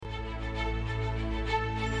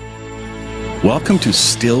Welcome to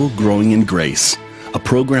Still Growing in Grace, a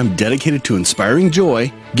program dedicated to inspiring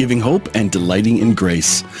joy, giving hope, and delighting in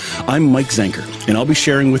grace. I'm Mike Zenker, and I'll be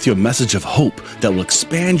sharing with you a message of hope that will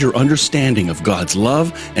expand your understanding of God's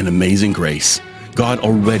love and amazing grace. God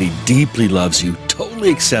already deeply loves you,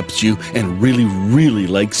 totally accepts you, and really, really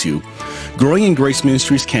likes you. Growing in Grace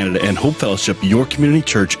Ministries Canada and Hope Fellowship, your community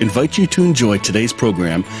church, invite you to enjoy today's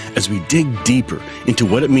program as we dig deeper into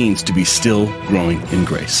what it means to be still growing in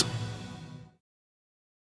grace.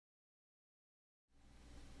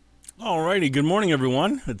 Alrighty, good morning,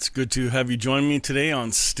 everyone. It's good to have you join me today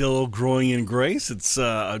on Still Growing in Grace. It's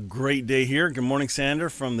a great day here. Good morning, Sander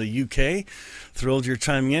from the UK. Thrilled you're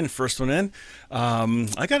chiming in. First one in.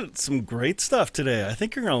 I got some great stuff today. I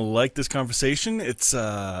think you're going to like this conversation. It's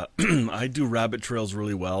I do rabbit trails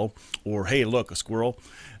really well, or hey, look, a squirrel.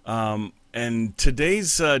 And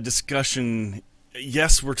today's discussion,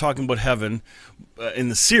 yes, we're talking about heaven in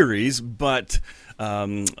the series, but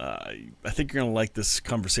I think you're going to like this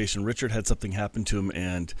conversation. Richard had something happen to him,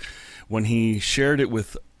 and when he shared it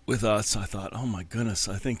with us, I thought, oh my goodness,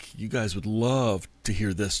 I think you guys would love to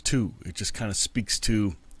hear this too. It just kind of speaks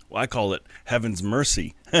to, well, I call it heaven's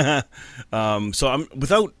mercy. So I'm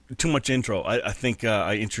without too much intro. I think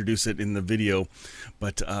I introduce it in the video,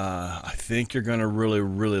 but I think you're going to really,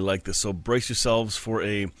 really like this. So brace yourselves for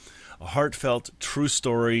a heartfelt, true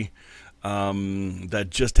story that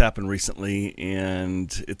just happened recently,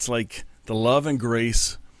 and it's like the love and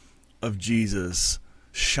grace of Jesus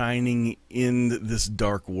shining in this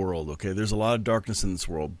dark world. Okay, there's a lot of darkness in this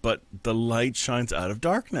world, but the light shines out of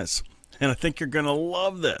darkness, and I think you're gonna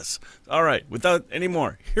love this. All right, without any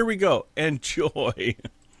more, here we go. Enjoy.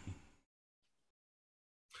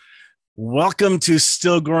 Welcome to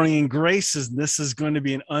Still Growing in Grace. This is going to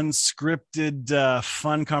be an unscripted,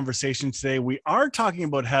 fun conversation today. We are talking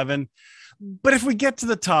about heaven, but if we get to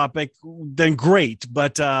the topic, then great.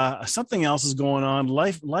 But something else is going on.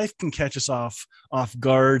 Life can catch us off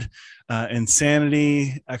guard.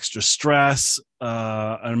 Insanity, extra stress,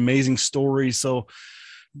 an amazing story. So,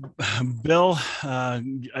 Bill,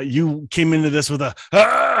 you came into this with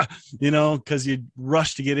because you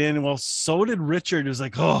rushed to get in. Well, so did Richard. It was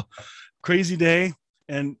like, oh, crazy day.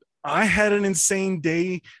 And I had an insane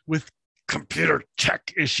day with computer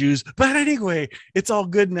tech issues. But anyway, it's all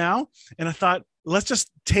good now. And I thought, let's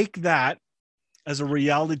just take that as a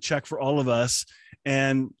reality check for all of us.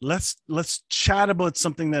 And let's chat about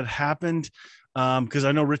something that happened. Because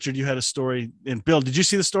I know, Richard, you had a story. And Bill, did you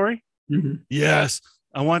see the story? Mm-hmm. Yes.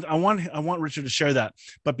 I want Richard to share that.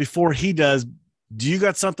 But before he does, do you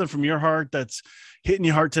got something from your heart that's hitting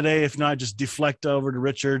your heart today? If not, just deflect over to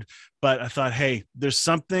Richard. But I thought, hey, there's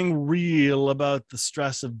something real about the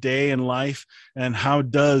stress of day and life, and how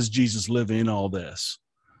does Jesus live in all this?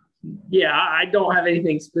 Yeah, I don't have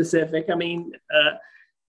anything specific. I mean,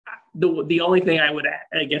 the only thing I would,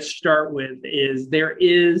 I guess, start with is there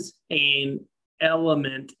is an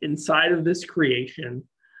element inside of this creation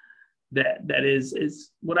that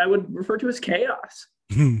is what I would refer to as chaos.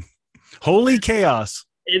 Holy chaos.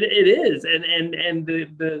 It is, and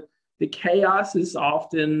the chaos is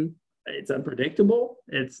often, it's unpredictable.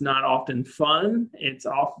 It's not often fun. It's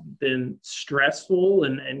often stressful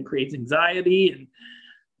and creates anxiety,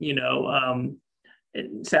 and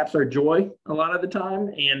it saps our joy a lot of the time.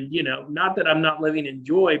 And not that I'm not living in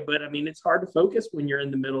joy, but I mean, it's hard to focus when you're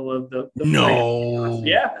in the middle of the no.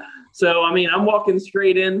 Yeah. So I mean, I'm walking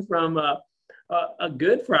straight in from a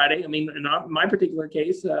good Friday. I mean, in my particular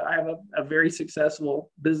case, I have a very successful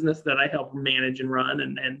business that I help manage and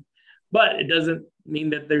run, but it doesn't mean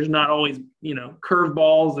that there's not always,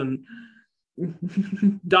 curveballs and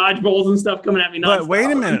dodgeballs and stuff coming at me. But wait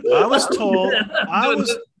a minute, I was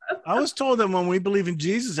told that when we believe in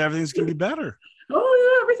Jesus, everything's gonna be better.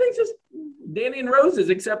 Oh yeah, everything's just Danny and roses,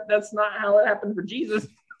 except that's not how it happened for Jesus.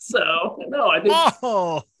 So no, I think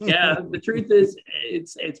yeah, the truth is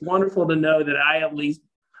it's wonderful to know that I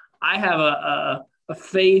have a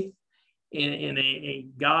faith in a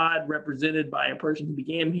God represented by a person who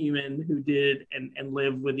became human, who did and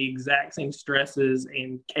lived with the exact same stresses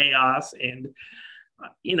and chaos, and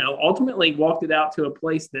ultimately walked it out to a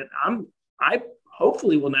place that I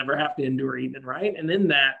hopefully will never have to endure even, right? And in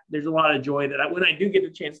that, there's a lot of joy that when I do get a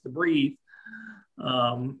chance to breathe,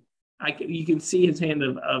 you can see his hand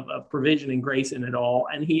of provision and grace in it all.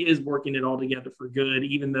 And he is working it all together for good,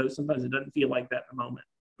 even though sometimes it doesn't feel like that in the moment.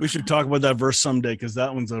 We should talk about that verse someday, because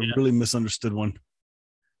that one's a really misunderstood one.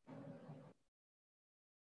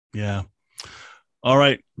 Yeah. All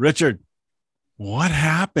right, Richard, what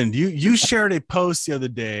happened? You shared a post the other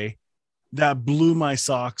day that blew my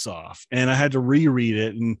socks off, and I had to reread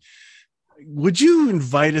it. And would you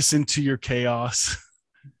invite us into your chaos?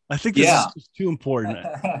 I think this is just too important.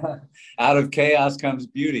 Out of chaos comes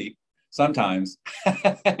beauty. Sometimes,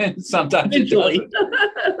 sometimes eventually.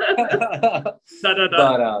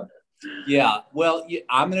 But yeah, well,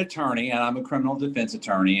 I'm an attorney and I'm a criminal defense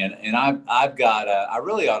attorney, and I've got I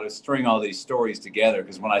really ought to string all these stories together,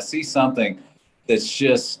 because when I see something that's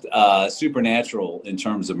just supernatural in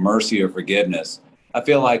terms of mercy or forgiveness, I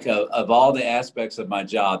feel like of all the aspects of my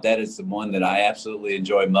job, that is the one that I absolutely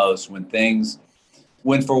enjoy most.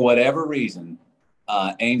 When for whatever reason,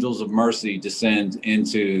 angels of mercy descend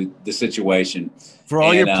into the situation. For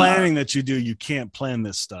all your planning that you do, you can't plan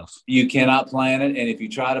this stuff. You cannot plan it. And if you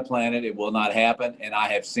try to plan it, it will not happen. And I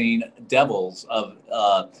have seen devils of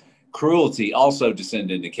cruelty also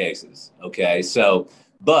descend into cases. Okay. So,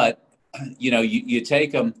 but, you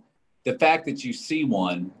take them, the fact that you see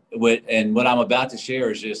one, and what I'm about to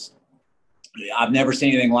share is just, I've never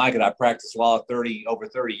seen anything like it. I practiced law over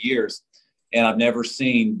 30 years. And I've never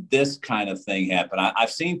seen this kind of thing happen.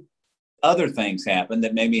 I've seen other things happen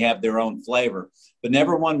that maybe have their own flavor, but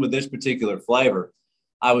never one with this particular flavor.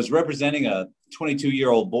 I was representing a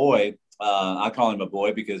 22-year-old boy. I call him a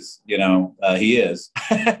boy because, he is.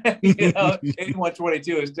 Anyone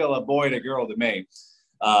 22 is still a boy and a girl to me.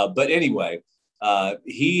 But anyway,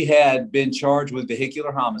 he had been charged with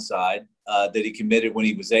vehicular homicide that he committed when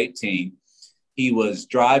he was 18. He was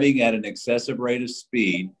driving at an excessive rate of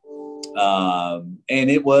speed. And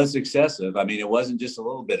it was excessive. I mean, it wasn't just a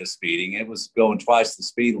little bit of speeding. It was going twice the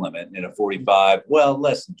speed limit in a 45, well,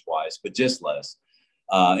 less than twice, but just less,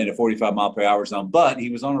 in a 45 mile per hour zone. But he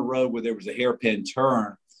was on a road where there was a hairpin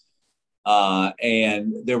turn,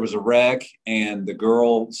 and there was a wreck, and the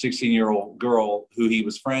girl, 16-year-old girl who he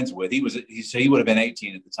was friends with, he would have been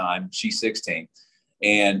 18 at the time. She's 16,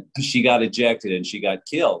 and she got ejected and she got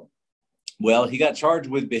killed. Well, he got charged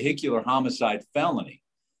with vehicular homicide felony.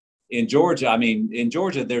 In Georgia,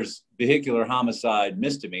 there's vehicular homicide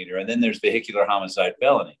misdemeanor, and then there's vehicular homicide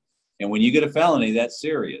felony. And when you get a felony, that's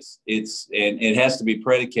serious. And it has to be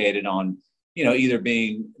predicated on, either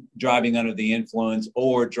driving under the influence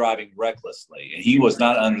or driving recklessly. And he was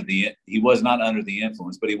not under the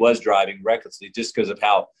influence, but he was driving recklessly just because of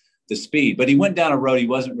how the speed. But he went down a road he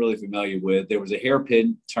wasn't really familiar with. There was a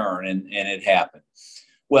hairpin turn, and it happened.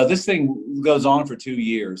 Well, this thing goes on for 2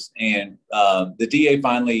 years, and the DA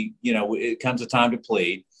finally, it comes a time to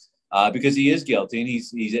plead because he is guilty, and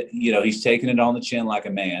he's taking it on the chin like a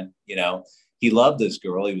man. He loved this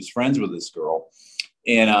girl. He was friends with this girl,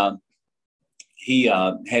 and he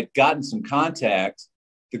had gotten some contact.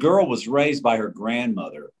 The girl was raised by her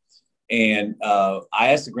grandmother, and I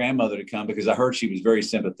asked the grandmother to come because I heard she was very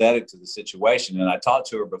sympathetic to the situation, and I talked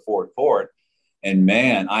to her before court. And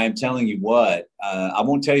man, I am telling you what, I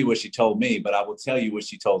won't tell you what she told me, but I will tell you what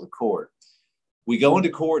she told the court. We go into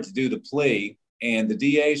court to do the plea, and the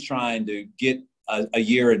DA is trying to get a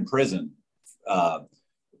year in prison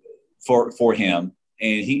for him.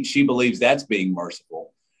 And she believes that's being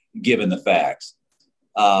merciful, given the facts.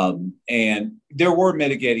 And there were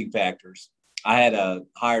mitigating factors. I had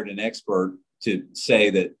hired an expert to say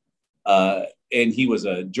that, and he was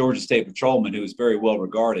a Georgia State patrolman who was very well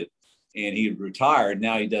regarded. And he retired.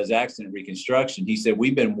 Now he does accident reconstruction. He said,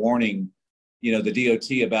 we've been warning, the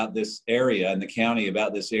DOT about this area and the county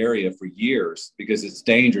about this area for years because it's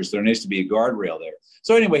dangerous. There needs to be a guardrail there.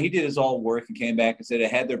 So anyway, he did his all work and came back and said,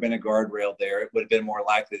 had there been a guardrail there, it would have been more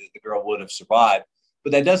likely that the girl would have survived.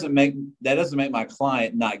 But that doesn't make my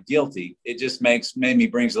client not guilty. It just maybe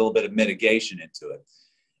brings a little bit of mitigation into it.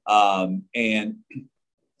 And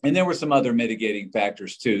there were some other mitigating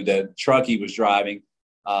factors too. The truck he was driving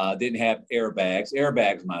didn't have airbags.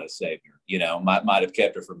 Airbags might have saved her, might have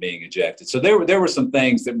kept her from being ejected. So there were some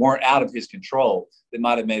things that weren't out of his control that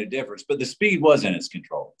might have made a difference, but the speed was in his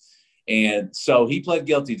control. And so he pled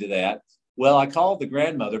guilty to that. Well, I called the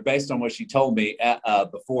grandmother based on what she told me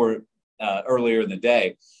before earlier in the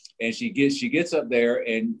day. And she gets up there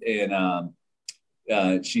and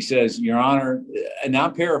she says, Your Honor, and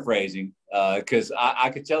I'm paraphrasing because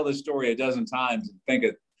I could tell this story a dozen times and think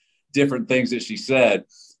of different things that she said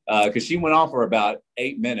because she went on for about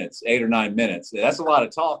 8 or 9 minutes. That's a lot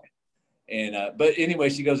of talking. And but anyway,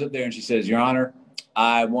 she goes up there and she says, Your Honor,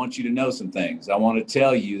 I want you to know some things. I want to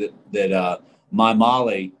tell you that my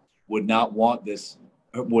Molly would not want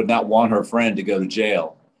her friend to go to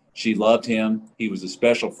jail. She loved him. He was a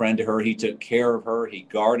special friend to her. He took care of her. He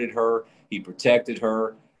guarded her. He protected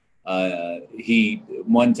her.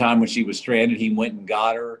 One time when she was stranded, he went and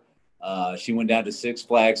got her. She went down to Six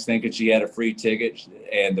Flags thinking she had a free ticket,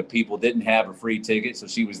 and the people didn't have a free ticket, so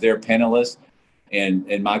she was there penniless.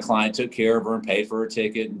 And my client took care of her and paid for her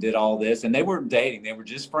ticket and did all this. And they weren't dating; they were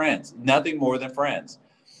just friends, nothing more than friends,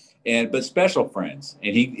 but special friends.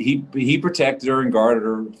 And he protected her and guarded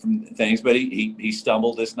her from things. But he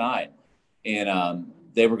stumbled this night, and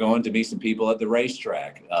they were going to meet some people at the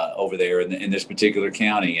racetrack over there in this particular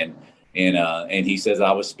county. And he says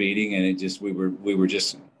I was speeding, and we were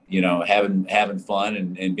just having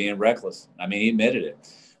fun and being reckless. I mean, he admitted it.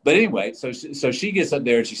 But anyway, so she gets up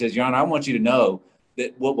there and she says, Your Honor, I want you to know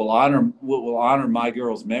that what will honor my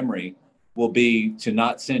girl's memory will be to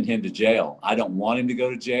not send him to jail. I don't want him to go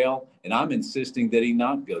to jail, and I'm insisting that he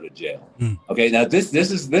not go to jail. Okay, now this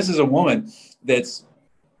is a woman that's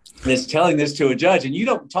telling this to a judge, and you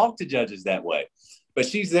don't talk to judges that way. But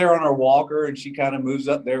she's there on her walker, and she kind of moves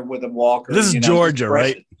up there with a walker. This is Georgia,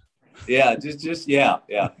 right? Yeah,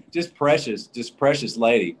 just precious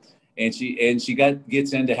lady. And she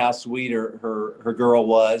gets into how sweet her girl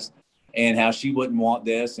was, and how she wouldn't want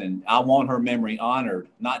this, and I want her memory honored,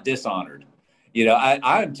 not dishonored.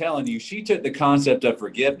 I'm telling you, she took the concept of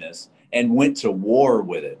forgiveness and went to war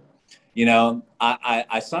with it.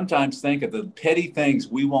 I sometimes think of the petty things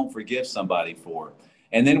we won't forgive somebody for.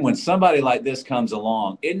 And then when somebody like this comes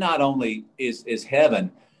along, it not only is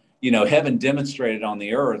heaven, heaven demonstrated on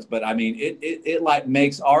the earth, but I mean, it like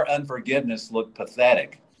makes our unforgiveness look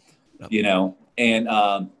pathetic.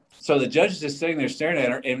 So the judge is just sitting there staring at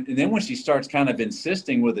her. And then when she starts kind of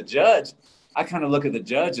insisting with the judge, I kind of look at the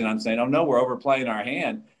judge and I'm saying, oh no, we're overplaying our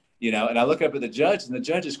hand, and I look up at the judge and the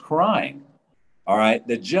judge is crying. All right.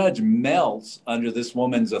 The judge melts under this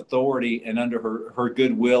woman's authority and under her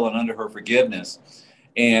goodwill and under her forgiveness.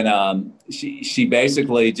 And she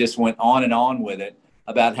basically just went on and on with it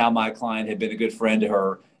about how my client had been a good friend to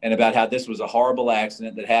her and about how this was a horrible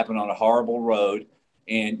accident that happened on a horrible road.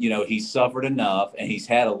 And, he suffered enough, and he's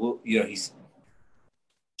had a little, he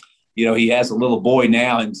has a little boy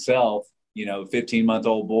now himself,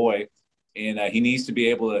 15-month-old boy. And he needs to be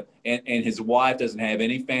able to, and his wife doesn't have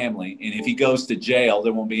any family. And if he goes to jail,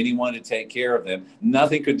 there won't be anyone to take care of them.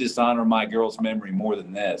 Nothing could dishonor my girl's memory more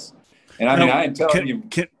than this. And I mean, I am telling you.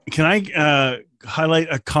 Can I highlight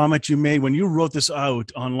a comment you made when you wrote this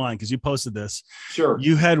out online? Because you posted this. Sure.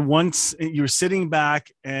 You were sitting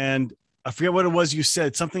back, and I forget what it was you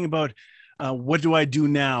said, something about what do I do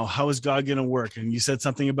now? How is God going to work? And you said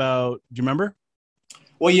something about, do you remember?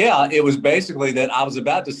 Well, yeah, it was basically that I was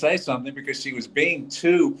about to say something because she was being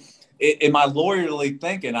too, in my lawyerly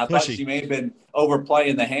thinking, I thought she may have been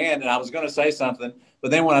overplaying the hand, and I was going to say something.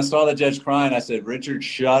 But then when I saw the judge crying, I said, Richard,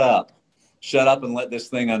 shut up and let this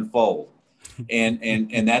thing unfold.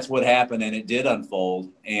 And that's what happened. And it did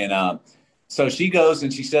unfold. And so she goes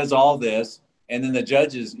and she says all this. And then the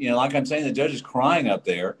judge is, like I'm saying, the judge is crying up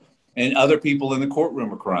there, and other people in the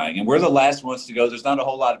courtroom are crying. And we're the last ones to go. There's not a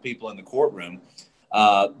whole lot of people in the courtroom.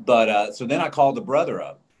 So then I called the brother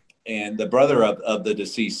up, and the brother of the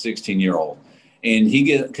deceased 16-year-old. And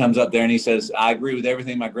he comes up there and he says, I agree with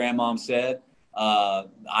everything my grandmom said.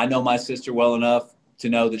 I know my sister well enough to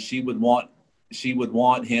know that she would want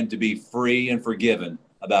him to be free and forgiven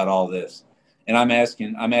about all this. And I'm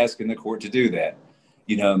asking the court to do that,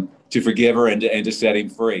 to forgive her and to set him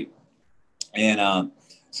free. And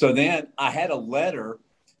so then I had a letter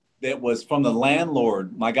that was from the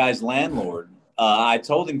landlord, my guy's landlord. I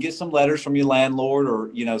told him, get some letters from your landlord or,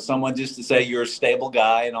 someone just to say you're a stable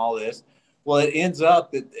guy and all this. Well, it ends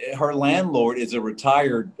up that her landlord is a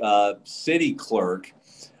retired city clerk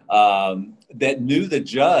that knew the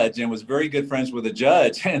judge and was very good friends with the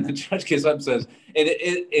judge. And the judge gets up and says,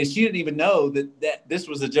 and she didn't even know that this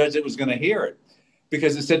was the judge that was going to hear it,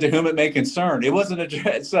 because it said to whom it may concern. It wasn't a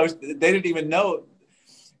judge. So they didn't even know.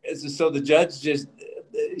 So the judge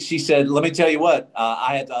she said, let me tell you what,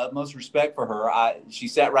 I had the utmost respect for her. She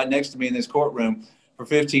sat right next to me in this courtroom for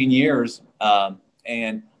 15 years.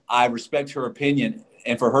 And I respect her opinion.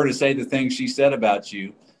 And for her to say the things she said about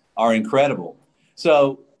you are incredible.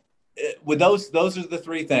 So with those are the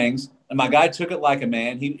three things. And my guy took it like a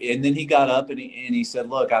man. And then he got up and he said,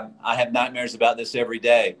 look, I have nightmares about this every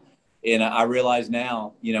day. And I realize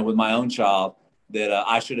now, with my own child, that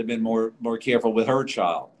I should have been more careful with her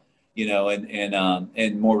child,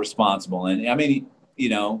 and more responsible. And I mean,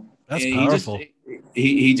 that's powerful.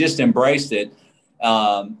 He just embraced it.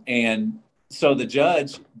 And so the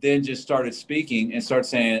judge then just started speaking and started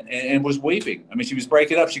saying, and was weeping. I mean, she was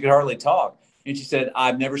breaking up. She could hardly talk. And she said,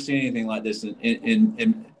 I've never seen anything like this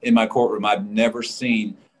in my courtroom. I've never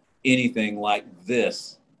seen anything like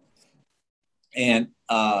this. And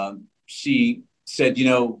she said,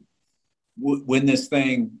 when this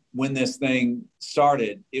thing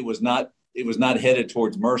started, it was not headed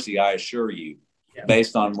towards mercy, I assure you.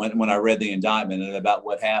 based on when I read the indictment and about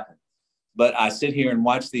what happened. But I sit here and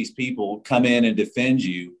watch these people come in and defend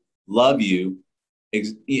you, love you,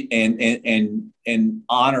 and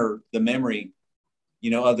honor the memory,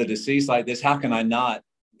 of the deceased like this. How can I not,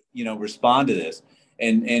 respond to this?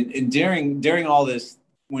 And during all this,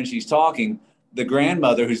 when she's talking, the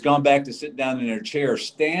grandmother, who's gone back to sit down in her chair,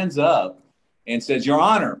 stands up and says, "Your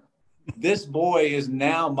Honor, this boy is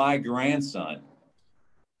now my grandson."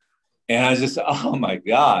 And I was just, oh my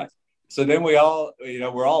God. So then we all,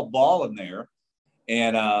 we're all bawling there.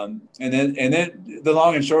 And then the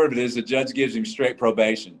long and short of it is the judge gives him straight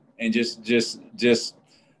probation and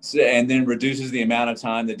and then reduces the amount of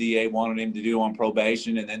time the DA wanted him to do on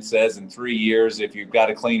probation, and then says in 3 years, if you've got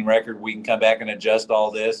a clean record, we can come back and adjust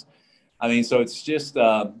all this. I mean, so it's just,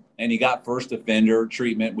 and he got first offender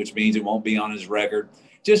treatment, which means it won't be on his record.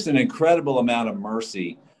 Just an incredible amount of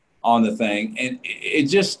mercy on the thing. And it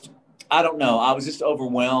just, I don't know, I was just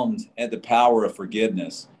overwhelmed at the power of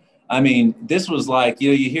forgiveness. I mean, this was like,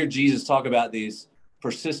 you hear Jesus talk about these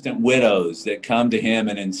persistent widows that come to him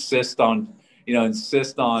and insist on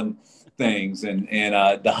things, and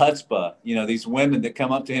the chutzpah, these women that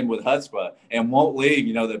come up to him with chutzpah and won't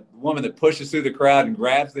leave, the woman that pushes through the crowd and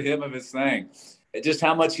grabs the hem of his thing, just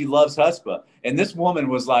how much he loves chutzpah. And this woman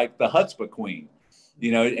was like the chutzpah queen,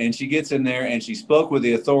 and she gets in there and she spoke with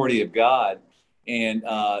the authority of God and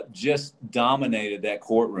just dominated that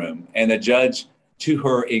courtroom. And the judge, to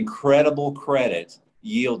her incredible credit,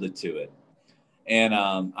 yielded to it. And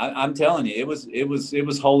I'm telling you, it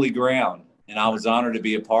was holy ground. And I was honored to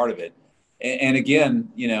be a part of it. And again,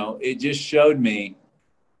 it just showed me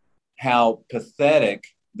how pathetic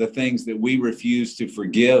the things that we refuse to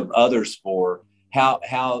forgive others for, how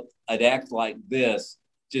an act like this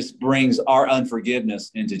just brings our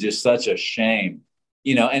unforgiveness into just such a shame.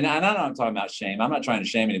 And I'm not talking about shame. I'm not trying to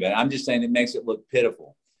shame anybody. I'm just saying it makes it look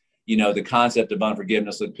pitiful. The concept of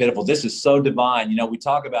unforgiveness look pitiful. This is so divine. We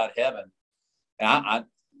talk about heaven. And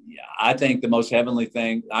I think the most heavenly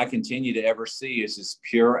thing I continue to ever see is this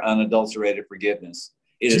pure, unadulterated forgiveness.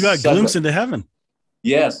 You got a glimpse into heaven.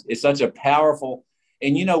 Yes, it's such a powerful,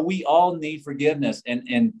 and we all need forgiveness.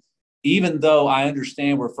 And even though I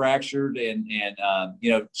understand we're fractured, and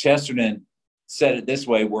Chesterton said it this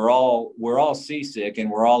way: we're all seasick, and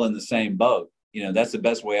we're all in the same boat. That's the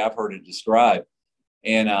best way I've heard it described.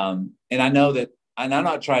 And I know that. And I'm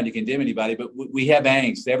not trying to condemn anybody, but we have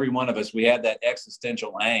angst. Every one of us, we have that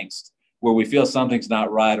existential angst where we feel something's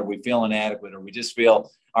not right, or we feel inadequate, or we just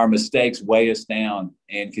feel our mistakes weigh us down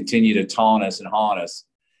and continue to taunt us and haunt us.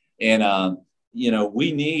 And,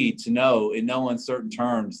 we need to know in no uncertain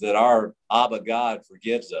terms that our Abba God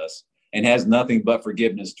forgives us and has nothing but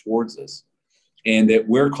forgiveness towards us. And that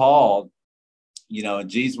we're called, and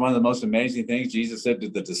Jesus, one of the most amazing things Jesus said to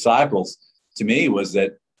the disciples, to me, was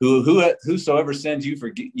that whosoever sins you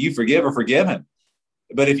forgive are forgiven.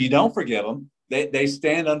 But if you don't forgive them, they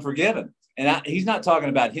stand unforgiven. And he's not talking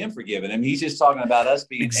about him forgiving them. He's just talking about us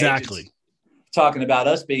being exactly agents. Talking about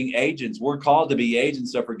us being agents. We're called to be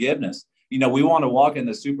agents of forgiveness. We want to walk in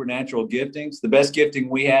the supernatural giftings. The best gifting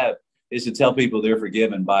we have is to tell people they're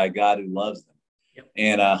forgiven by a God who loves them. Yep.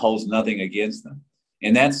 And holds nothing against them.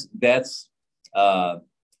 And that's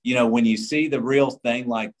when you see the real thing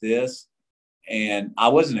like this. And I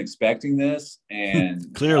wasn't expecting this,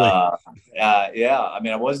 and clearly, I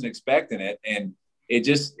mean, I wasn't expecting it, and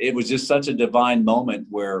it was just such a divine moment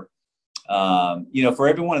where, for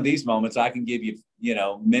every one of these moments, I can give you,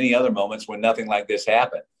 many other moments when nothing like this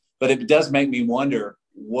happened. But it does make me wonder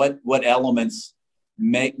what elements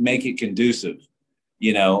make it conducive.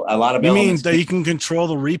 A lot of you mean that you can control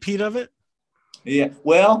the repeat of it. Yeah,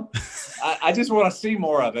 well, I just want to see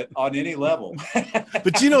more of it on any level.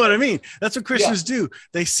 But you know what I mean? That's what Christians do.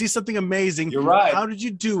 They see something amazing. You're right. How did you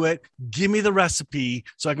do it? Give me the recipe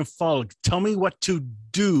so I can follow. Tell me what to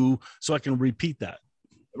do so I can repeat that.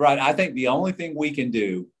 Right. I think the only thing we can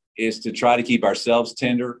do is to try to keep ourselves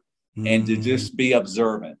tender and to just be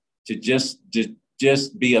observant, to just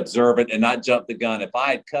be observant and not jump the gun. If I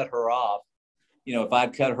had cut her off, if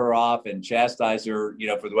I'd cut her off and chastised her,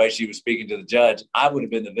 for the way she was speaking to the judge, I would have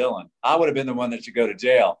been the villain. I would have been the one that should go to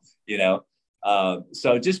jail,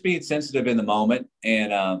 So just being sensitive in the moment,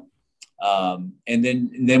 and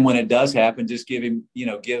then when it does happen, just give him,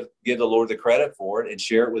 give the Lord the credit for it and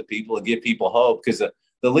share it with people and give people hope, because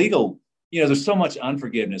the legal, there's so much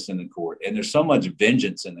unforgiveness in the court, and there's so much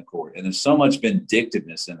vengeance in the court, and there's so much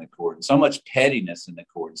vindictiveness in the court, and so much pettiness in the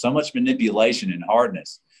court, and so much manipulation and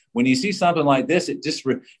hardness. When you see something like this,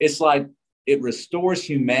 it's like it restores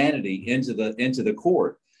humanity into the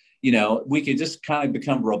court. We can just kind of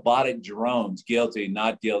become robotic drones, guilty,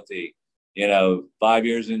 not guilty, 5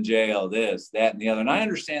 years in jail, this, that, and the other. And I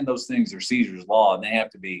understand those things are Caesar's law and they have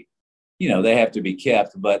to be, they have to be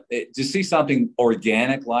kept. But to see something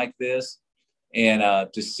organic like this, and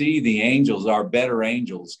to see the angels, our better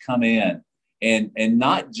angels, come in and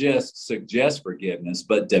not just suggest forgiveness,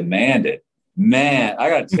 but demand it. Man, I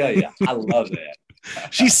got to tell you, I love that.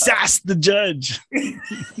 She sassed the judge.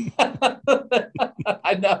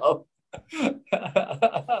 I know.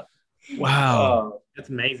 Wow. That's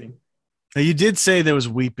amazing. Now, you did say there was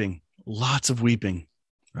weeping, lots of weeping,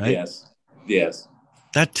 right? Yes.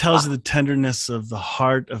 That tells you the tenderness of the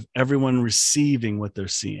heart of everyone receiving what they're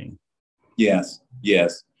seeing. Yes.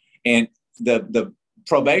 And the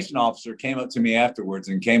probation officer came up to me afterwards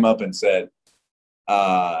and came up and said,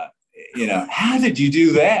 how did you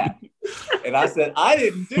do that? And I said, I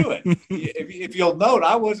didn't do it. If you'll note,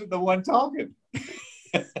 I wasn't the one talking.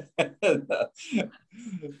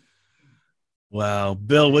 Wow.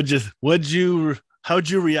 Bill, how'd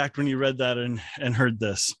you react when you read that and heard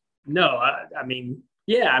this? No, I mean,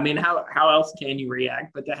 how else can you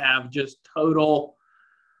react but to have just total,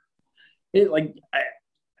 I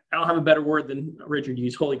don't have a better word than Richard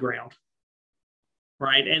used, holy ground.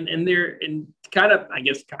 Right. And kind of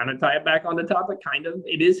tie it back on the topic,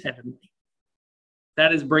 it is heavenly.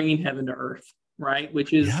 That is bringing heaven to earth, right?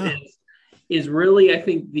 Which is really, I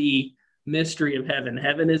think, the mystery of heaven.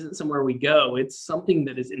 Heaven isn't somewhere we go. It's something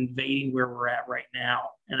that is invading where we're at right now.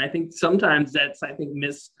 And I think sometimes we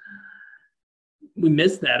miss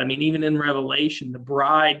that. I mean, even in Revelation, the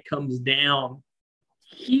bride comes down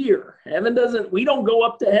here. We don't go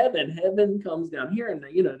up to heaven. Heaven comes down here. And,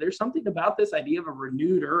 there's something about this idea of a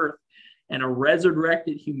renewed earth and a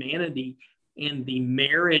resurrected humanity and the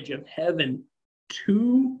marriage of heaven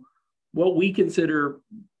to what we consider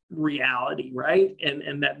reality, right?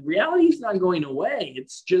 And that reality is not going away.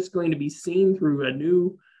 It's just going to be seen through a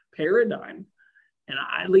new paradigm. And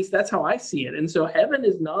at least that's how I see it. And so heaven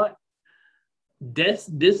is not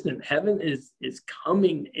distant. Heaven is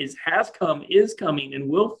coming, has come, is coming, and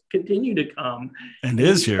will continue to come. And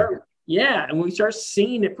is here. And when we start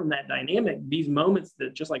seeing it from that dynamic, these moments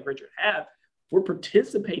that, just like Richard had, we're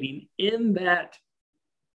participating in that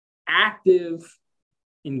active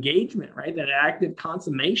engagement, right? That active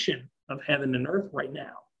consummation of heaven and earth right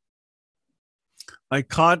now. I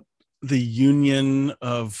caught the union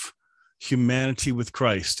of humanity with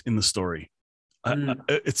Christ in the story.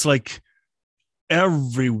 It's like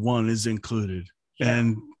everyone is included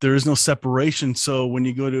and there is no separation. So when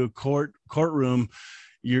you go to a courtroom,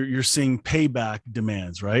 you're seeing payback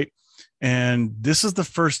demands, right? And this is the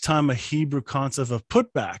first time a Hebrew concept of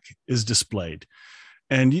putback is displayed.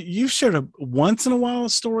 And you've shared once in a while a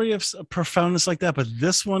story of profoundness like that, but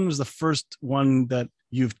this one was the first one that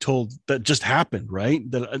you've told that just happened, right?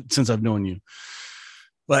 Since I've known you.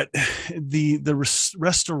 But the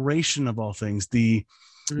restoration of all things, the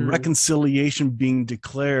reconciliation being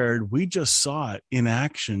declared, we just saw it in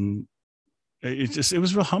action. It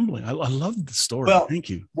was real humbling. I love the story. Well, thank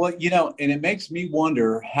you. Well, and it makes me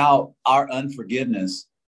wonder how our unforgiveness,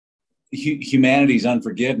 humanity's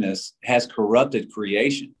unforgiveness, has corrupted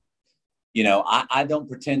creation. I don't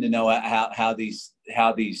pretend to know how these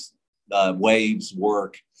waves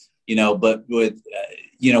work, but with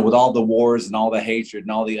all the wars and all the hatred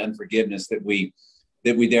and all the unforgiveness that we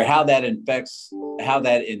there, how that infects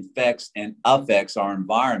and affects our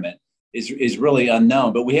environment is really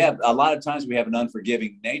unknown. But we have a lot of times we have an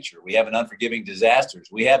unforgiving nature. We have an unforgiving disasters.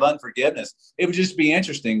 We have unforgiveness. It would just be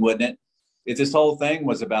interesting, wouldn't it, if this whole thing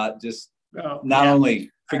was about just not only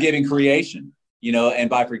forgiving creation, and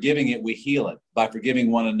by forgiving it, we heal it. By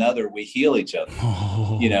forgiving one another, we heal each other,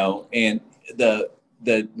 and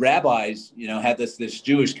the rabbis, had this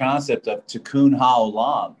Jewish concept of tikkun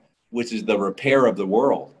ha'olam, which is the repair of the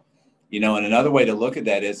world. And another way to look at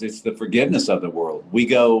that is it's the forgiveness of the world. We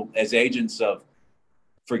go as agents of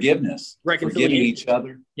forgiveness, forgiving each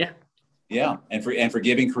other. Yeah. And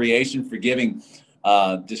forgiving creation, forgiving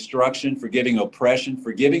destruction, forgiving oppression,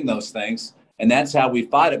 forgiving those things. And that's how we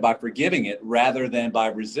fight it, by forgiving it rather than by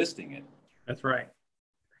resisting it. That's right.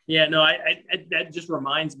 Yeah, no, I that just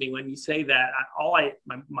reminds me when you say that,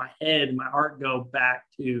 my head and my heart go back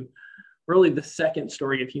to really the second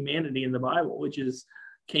story of humanity in the Bible, which is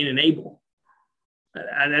Cain and Abel.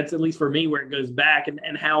 And that's, at least for me, where it goes back, and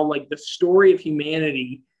how, like, the story of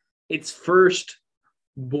humanity, its first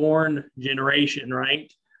born generation,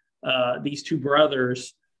 right? These two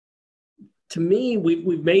brothers. To me,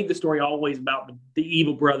 we've made the story always about the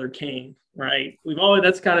evil brother Cain, right?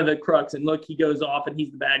 That's kind of the crux. And look, he goes off and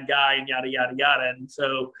he's the bad guy and yada, yada, yada. And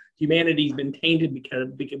so humanity's been tainted because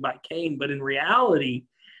by Cain. But in reality,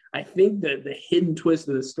 I think that the hidden twist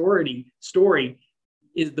of the story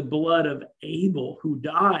is the blood of Abel, who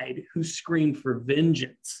died, who screamed for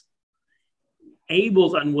vengeance.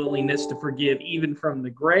 Abel's unwillingness to forgive, even from the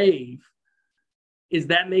grave, is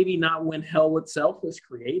that maybe not when hell itself was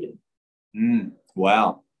created?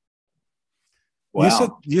 Wow.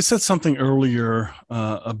 You said something earlier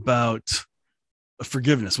about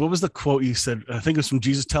forgiveness. What was the quote you said? I think it was from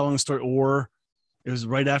Jesus telling the story, or it was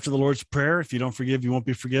right after the Lord's Prayer. If you don't forgive, you won't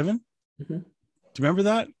be forgiven. Do you remember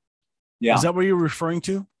that? Yeah. Is that what you were referring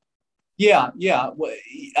to? Yeah.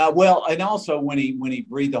 Well, and also when he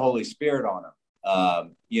breathed the Holy Spirit on him,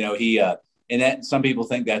 and that some people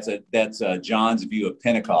think that's John's view of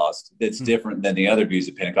Pentecost. That's different than the other views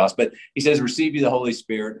of Pentecost. But he says, "Receive you the Holy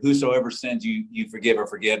Spirit. Whosoever sins you forgive are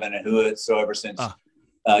forgiven, and whosoever sins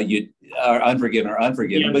you are unforgiven are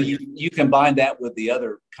unforgiven." Yeah. But you combine that with the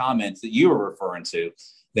other comments that you were referring to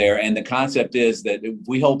there, and the concept is that if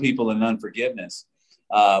we hold people in unforgiveness,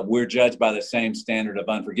 we're judged by the same standard of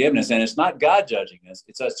unforgiveness, and it's not God judging us;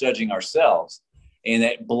 it's us judging ourselves. And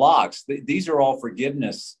that blocks. These are all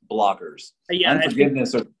forgiveness blockers. Yeah,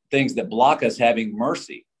 unforgiveness are things that block us having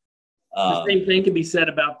mercy. The same thing can be said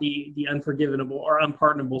about the unforgivable or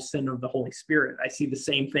unpardonable sin of the Holy Spirit. I see the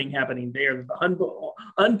same thing happening there. The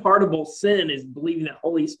unpardonable sin is believing that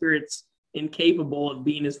Holy Spirit's incapable of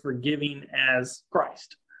being as forgiving as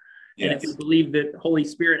Christ. Yes. And if you believe that Holy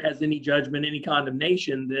Spirit has any judgment, any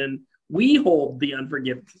condemnation, then we hold the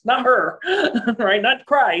unforgiveness, not her, right? Not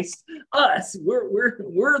Christ, us. We're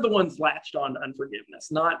the ones latched on to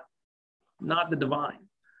unforgiveness, not the divine.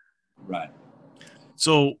 Right.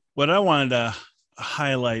 So what I wanted to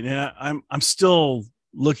highlight, and I'm still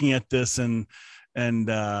looking at this and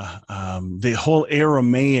the whole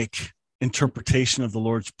Aramaic interpretation of the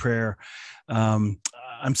Lord's Prayer. I'm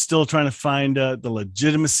still trying to find the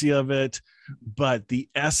legitimacy of it, but the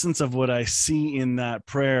essence of what I see in that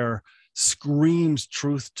prayer screams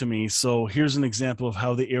truth to me. So here's an example of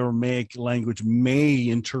how the Aramaic language may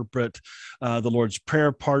interpret the Lord's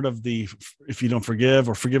Prayer, part of the if you don't forgive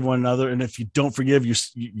or forgive one another, and if you don't forgive,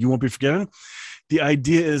 you won't be forgiven. The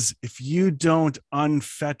idea is if you don't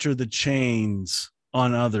unfetter the chains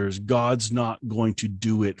on others, God's not going to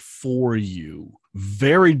do it for you.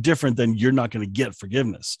 Very different than you're not going to get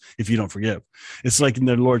forgiveness if you don't forgive. It's like in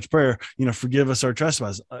the Lord's Prayer, forgive us our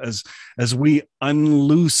trespasses as we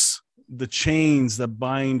unloose the chains that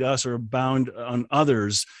bind us or bound on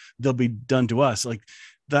others, they'll be done to us. Like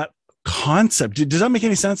that concept. Does that make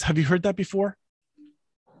any sense? Have you heard that before?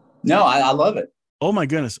 No, I love it. Oh my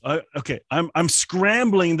goodness. Okay. I'm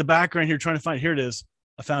scrambling the background here, trying to find, here it is.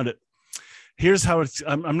 I found it. Here's how it's,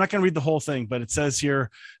 I'm not going to read the whole thing, but it says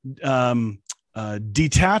here,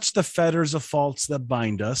 detach the fetters of faults that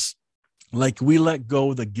bind us, like we let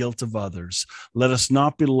go the guilt of others. Let us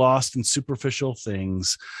not be lost in superficial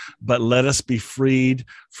things, but let us be freed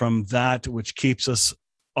from that which keeps us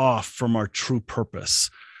off from our true purpose.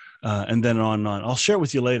 And then on and on. I'll share it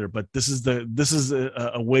with you later, but this is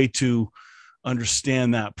a way to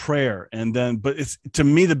understand that prayer. And then, but it's, to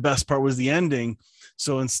me, the best part was the ending.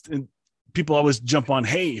 So people always jump on,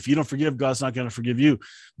 hey, if you don't forgive, God's not going to forgive you.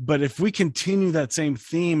 But if we continue that same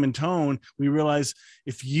theme and tone, we realize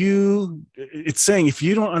it's saying, if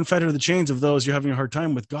you don't unfetter the chains of those you're having a hard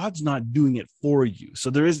time with, God's not doing it for you. So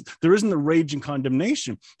there isn't the rage and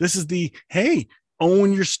condemnation. This is the, hey,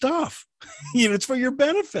 own your stuff. It's for your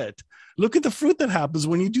benefit. Look at the fruit that happens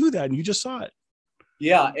when you do that. And you just saw it.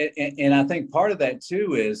 Yeah. And I think part of that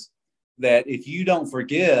too is that if you don't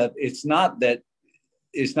forgive, it's not that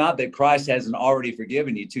Christ hasn't already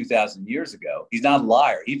forgiven you 2,000 years ago. He's not a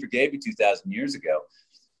liar. He forgave you 2,000 years ago.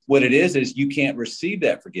 What it is you can't receive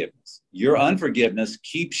that forgiveness. Your unforgiveness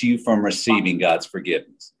keeps you from receiving God's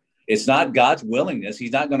forgiveness. It's not God's willingness.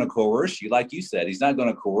 He's not going to coerce you. Like you said, he's not going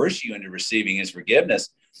to coerce you into receiving his forgiveness.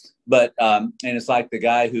 But, and it's like the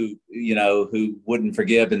guy who wouldn't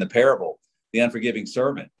forgive in the parable, the unforgiving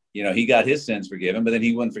servant. He got his sins forgiven, but then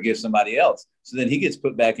he wouldn't forgive somebody else. So then he gets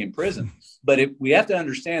put back in prison. But we have to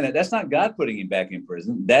understand that that's not God putting him back in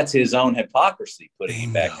prison. That's his own hypocrisy putting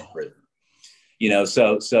him back in prison.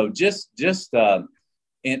 So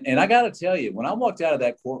and I got to tell you, when I walked out of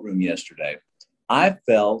that courtroom yesterday, I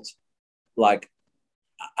felt like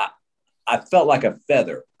a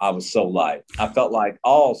feather. I was so light. I felt like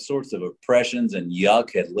all sorts of oppressions and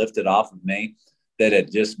yuck had lifted off of me that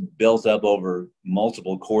had just built up over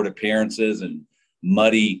multiple court appearances and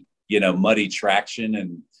muddy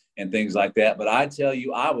traction and things like that. But I tell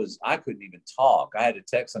you, I couldn't even talk. I had to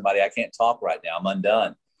text somebody, I can't talk right now. I'm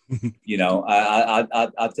undone.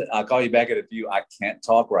 I'll call you back at a few. I can't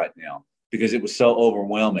talk right now because it was so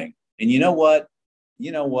overwhelming. And you know what?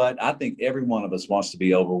 you know what? I think every one of us wants to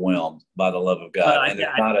be overwhelmed by the love of God. And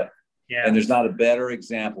there's not a better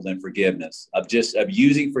example than forgiveness, of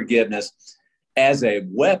using forgiveness as a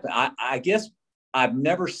weapon. I guess I've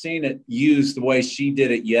never seen it used the way she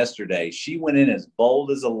did it yesterday. She went in as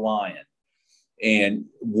bold as a lion and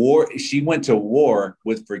she went to war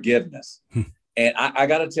with forgiveness. And I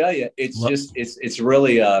got to tell you, it's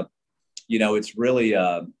really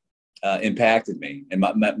impacted me and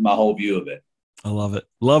my whole view of it. I love it.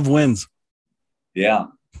 Love wins. Yeah.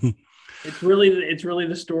 It's really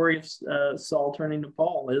the story of Saul turning to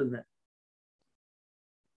Paul, isn't it?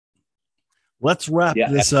 Let's wrap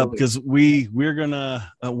this up, because we're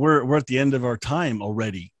at the end of our time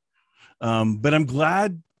already. But I'm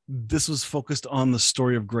glad this was focused on the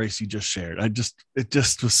story of grace you just shared. It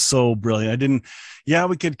just was so brilliant.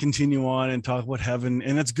 We could continue on and talk about heaven,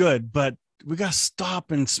 and it's good, but we got to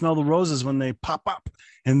stop and smell the roses when they pop up.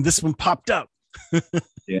 And this one popped up.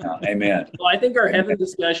 Yeah. Amen. Well, I think our heaven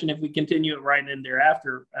discussion, if we continue it right in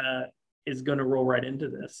thereafter, is going to roll right into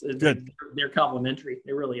this. Good. They're complementary.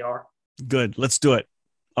 They really are. Good. Let's do it.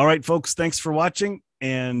 All right, folks. Thanks for watching,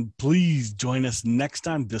 and please join us next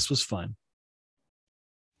time. This was fun.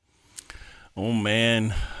 Oh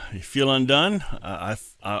man, you feel undone? I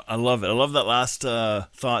love it. I love that last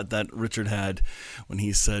thought that Richard had when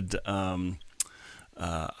he said, I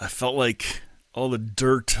felt like all the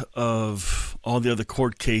dirt of all the other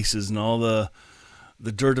court cases and all the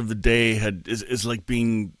dirt of the day is like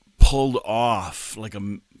being pulled off, like I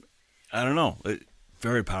don't know,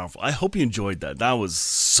 very powerful. I hope you enjoyed that. That was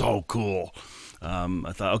so cool.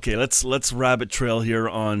 I thought, okay, let's rabbit trail here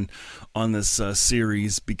on this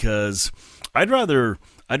series, because I'd rather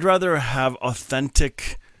have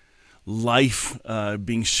authentic life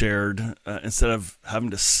being shared instead of having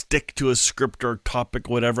to stick to a script or topic,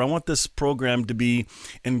 whatever. I want this program to be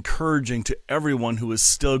encouraging to everyone who is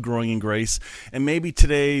still growing in grace. And maybe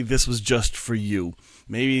today this was just for you.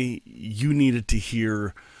 Maybe you needed to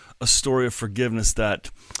hear a story of forgiveness that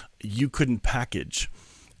you couldn't package.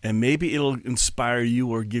 And maybe it'll inspire you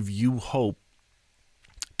or give you hope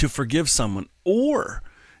to forgive someone, or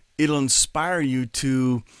it'll inspire you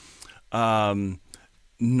to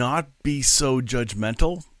not be so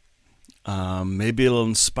judgmental. Maybe it'll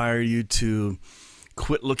inspire you to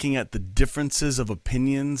quit looking at the differences of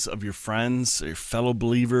opinions of your friends, your fellow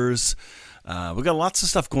believers. We got lots of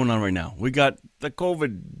stuff going on right now. We got the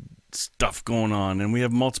COVID stuff going on, and we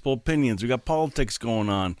have multiple opinions. We got politics going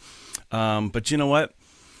on. But you know what?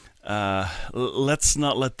 Let's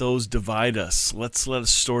not let those divide us. Let's let a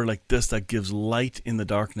story like this that gives light in the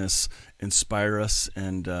darkness inspire us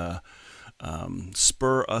and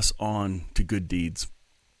spur us on to good deeds.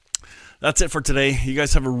 That's it for today. You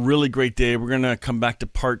guys have a really great day. We're going to come back to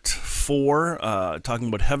part 4, talking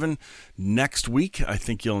about heaven next week. I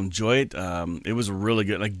think you'll enjoy it. It was really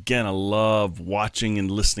good. Again, I love watching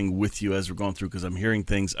and listening with you as we're going through, because I'm hearing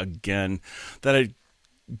things again that I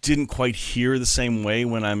didn't quite hear the same way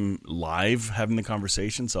when I'm live having the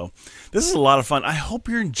conversation. So this is a lot of fun. I hope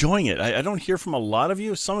you're enjoying it. I don't hear from a lot of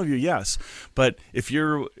you. Some of you, yes. But if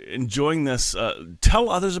you're enjoying this,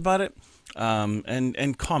 tell others about it,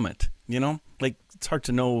 and comment. You know, like, it's hard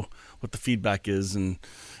to know what the feedback is. And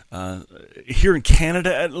here in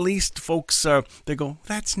Canada, at least, folks, they go,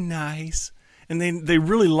 "That's nice." And they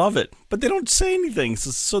really love it, but they don't say anything.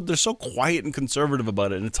 So they're so quiet and conservative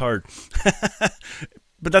about it, and it's hard.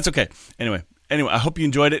 But that's okay. Anyway, I hope you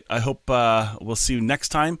enjoyed it. I hope we'll see you next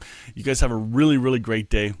time. You guys have a really, really great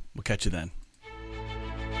day. We'll catch you then.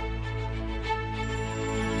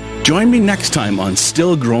 Join me next time on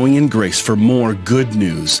Still Growing in Grace for more good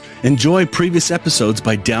news. Enjoy previous episodes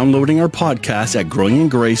by downloading our podcast at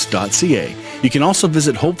growingingrace.ca. You can also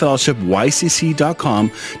visit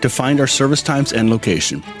hopefellowshipycc.com to find our service times and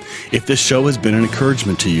location. If this show has been an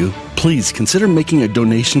encouragement to you, please consider making a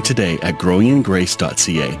donation today at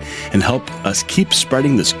growingingrace.ca and help us keep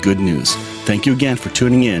spreading this good news. Thank you again for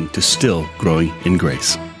tuning in to Still Growing in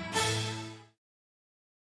Grace.